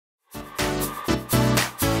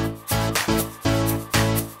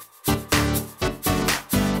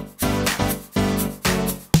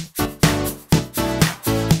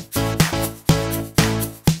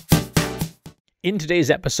In today's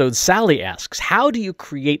episode, Sally asks, how do you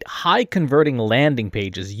create high-converting landing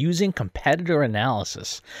pages using competitor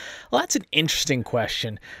analysis? Well, that's an interesting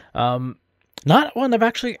question. Not one I've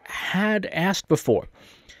actually had asked before.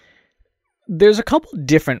 There's a couple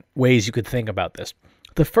different ways you could think about this.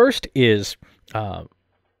 The first is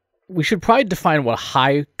we should probably define what a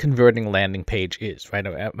high-converting landing page is, right?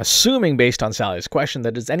 I'm assuming, based on Sally's question,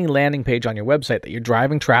 that it's any landing page on your website that you're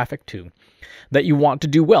driving traffic to that you want to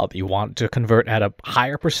do well, that you want to convert at a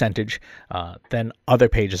higher percentage than other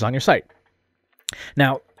pages on your site.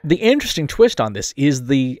 Now, the interesting twist on this is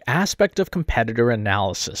the aspect of competitor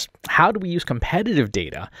analysis. How do we use competitive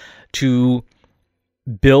data to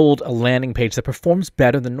build a landing page that performs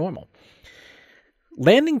better than normal?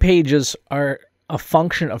 Landing pages are a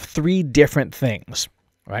function of three different things,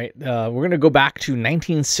 right? We're going to go back to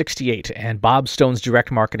 1968 and Bob Stone's direct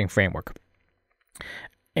marketing framework.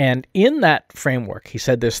 And in that framework, he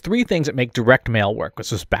said there's three things that make direct mail work.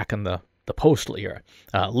 This was back in the postal era.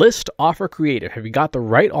 List, offer, creative. Have you got the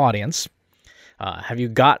right audience? Have you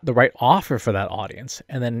got the right offer for that audience?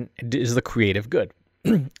 And then is the creative good?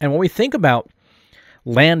 And when we think about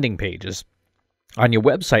landing pages on your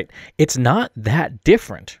website, it's not that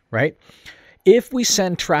different, right? If we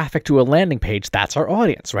send traffic to a landing page, that's our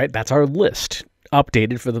audience, right? That's our list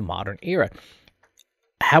updated for the modern era.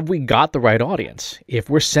 Have we got the right audience? If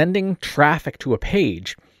we're sending traffic to a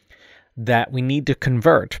page that we need to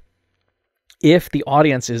convert, if the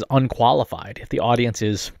audience is unqualified, if the audience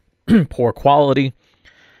is poor quality,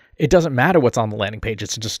 it doesn't matter what's on the landing page.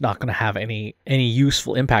 It's just not going to have any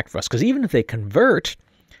useful impact for us. Because even if they convert,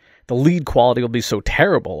 the lead quality will be so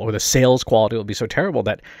terrible, or the sales quality will be so terrible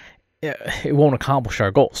that it won't accomplish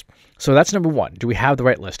our goals. So that's number one. Do we have the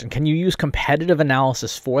right list? And can you use competitive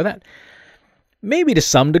analysis for that? Maybe to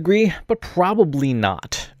some degree, but probably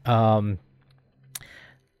not.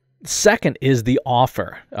 Second is the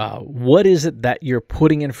offer. What is it that you're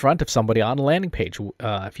putting in front of somebody on a landing page?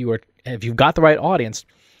 If you've got the right audience,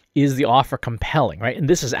 is the offer compelling, right? And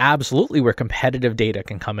this is absolutely where competitive data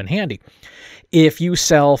can come in handy. If you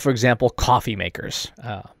sell, for example, coffee makers,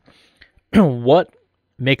 what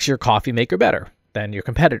makes your coffee maker better than your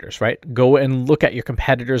competitors, right? Go and look at your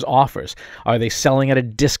competitors' offers. Are they selling at a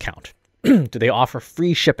discount? Do they offer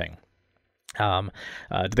free shipping? Do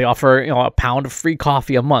they offer a pound of free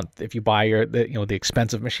coffee a month if you buy the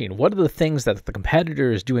expensive machine? What are the things that the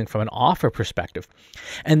competitor is doing from an offer perspective?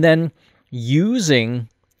 And then using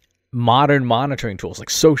modern monitoring tools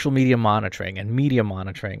like social media monitoring and media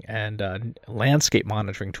monitoring and landscape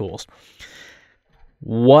monitoring tools.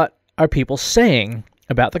 What are people saying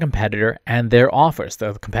about the competitor and their offers,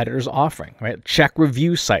 the competitor's offering, right? Check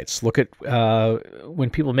review sites. Look at when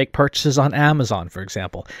people make purchases on Amazon, for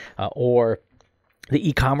example, or the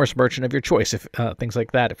e-commerce merchant of your choice, if things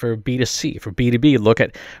like that. For B2C, for B2B, look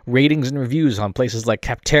at ratings and reviews on places like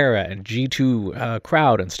Capterra and G2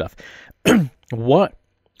 Crowd and stuff. What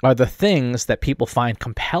are the things that people find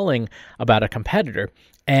compelling about a competitor?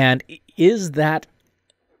 And is that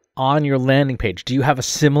on your landing page? Do you have a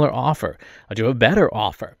similar offer? Or do you have a better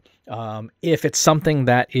offer? If it's something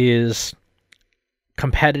that is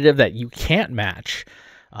competitive that you can't match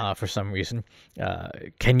for some reason,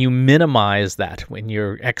 can you minimize that in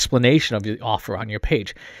your explanation of the offer on your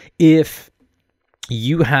page? If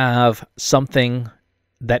you have something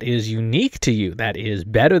that is unique to you, that is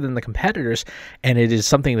better than the competitors, and it is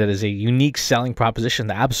something that is a unique selling proposition,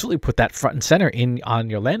 that absolutely put that front and center on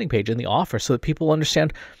your landing page in the offer so that people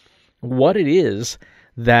understand what it is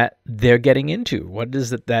that they're getting into, what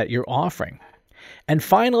is it that you're offering. And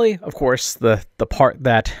finally, of course, the part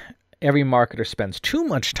that every marketer spends too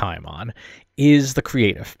much time on is the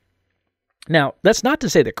creative. Now, that's not to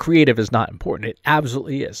say that creative is not important. It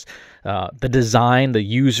absolutely is. The design, the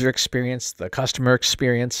user experience, the customer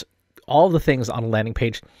experience, all the things on a landing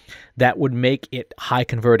page that would make it high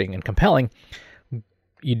converting and compelling.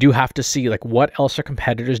 You do have to see what else are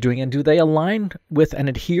competitors doing, and do they align with and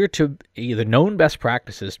adhere to either known best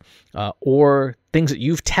practices or things that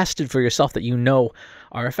you've tested for yourself that you know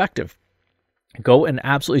are effective. Go and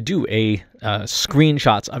absolutely do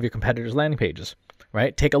screenshots of your competitors' landing pages,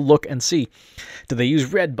 right? Take a look and see, do they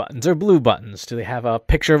use red buttons or blue buttons? Do they have a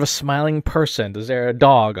picture of a smiling person? Is there a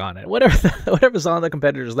dog on it? Whatever's on the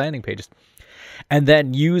competitors' landing pages. And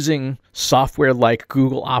then using software like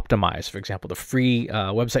Google Optimize, for example, the free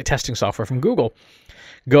website testing software from Google,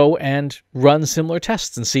 go and run similar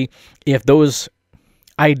tests and see if those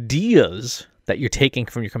ideas that you're taking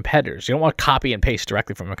from your competitors, you don't want to copy and paste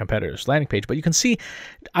directly from a competitor's landing page, but you can see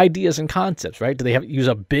ideas and concepts, right? Do they use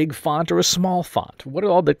a big font or a small font? What are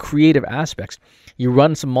all the creative aspects? You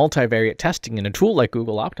run some multivariate testing in a tool like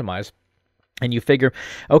Google Optimize, And you figure,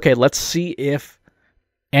 okay, let's see if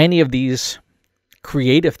any of these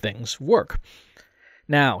creative things work.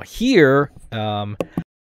 Now, here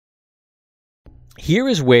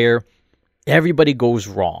is where everybody goes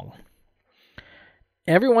wrong.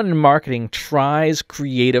 Everyone in marketing tries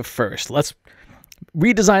creative first. Let's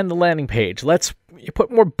redesign the landing page. Let's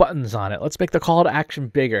put more buttons on it. Let's make the call to action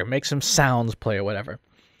bigger, make some sounds play or whatever.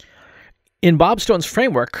 In Bob Stone's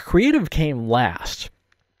framework, creative came last,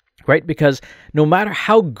 right? Because no matter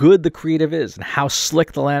how good the creative is and how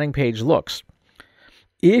slick the landing page looks,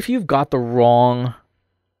 if you've got the wrong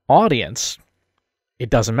audience, it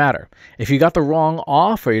doesn't matter. If you got the wrong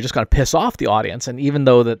offer, you're just going to piss off the audience. And even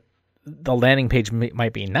though the landing page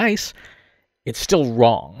might be nice, it's still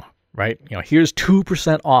wrong, right? Here's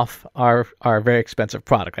 2% off our very expensive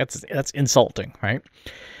product. That's insulting, right?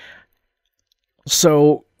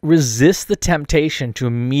 So resist the temptation to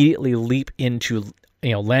immediately leap into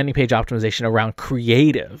landing page optimization around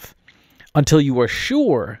creative until you are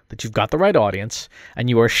sure that you've got the right audience and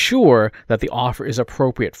you are sure that the offer is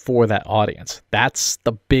appropriate for that audience. That's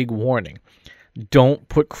the big warning. Don't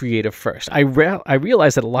put creative first. I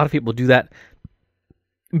realize that a lot of people do that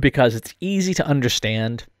because it's easy to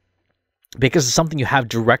understand, because it's something you have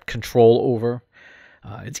direct control over.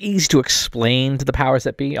 It's easy to explain to the powers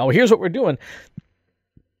that be. Oh, here's what we're doing.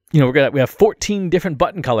 We have 14 different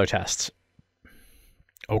button color tests.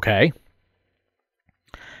 Okay.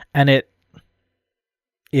 And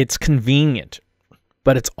it's convenient,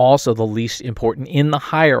 but it's also the least important in the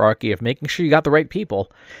hierarchy of making sure you got the right people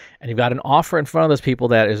and you've got an offer in front of those people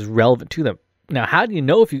that is relevant to them. Now, how do you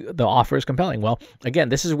know if the offer is compelling? Well, again,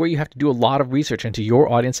 this is where you have to do a lot of research into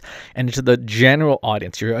your audience and into the general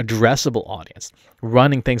audience, your addressable audience,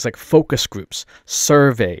 running things like focus groups,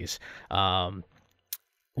 surveys,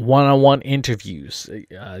 one-on-one interviews,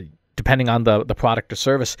 depending on the product or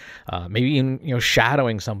service, maybe even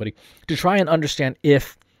shadowing somebody to try and understand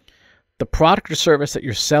if the product or service that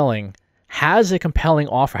you're selling has a compelling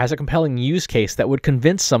offer, has a compelling use case that would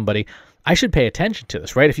convince somebody, I should pay attention to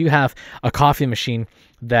this, right? If you have a coffee machine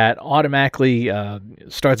that automatically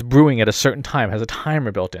starts brewing at a certain time, has a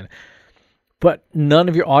timer built in, but none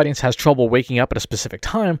of your audience has trouble waking up at a specific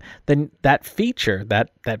time, then that feature,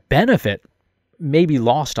 that benefit may be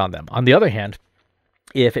lost on them. On the other hand,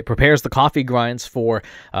 if it prepares the coffee grinds for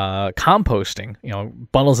composting,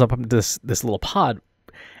 bundles up into this little pod,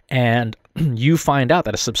 and you find out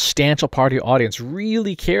that a substantial part of your audience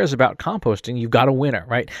really cares about composting, you've got a winner,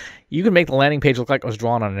 right? You can make the landing page look like it was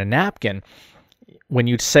drawn on a napkin when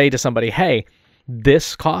you say to somebody, hey,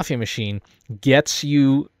 this coffee machine gets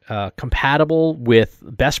you compatible with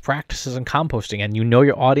best practices in composting, and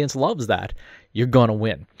your audience loves that, you're going to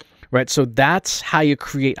win. Right, so that's how you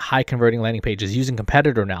create high-converting landing pages using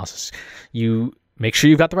competitor analysis. You make sure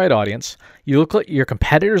you've got the right audience. You look at your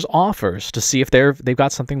competitors' offers to see if they've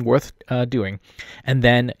got something worth doing, and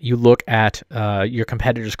then you look at your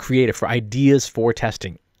competitors' creative for ideas for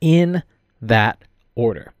testing in that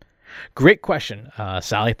order. Great question,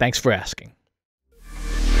 Sally. Thanks for asking.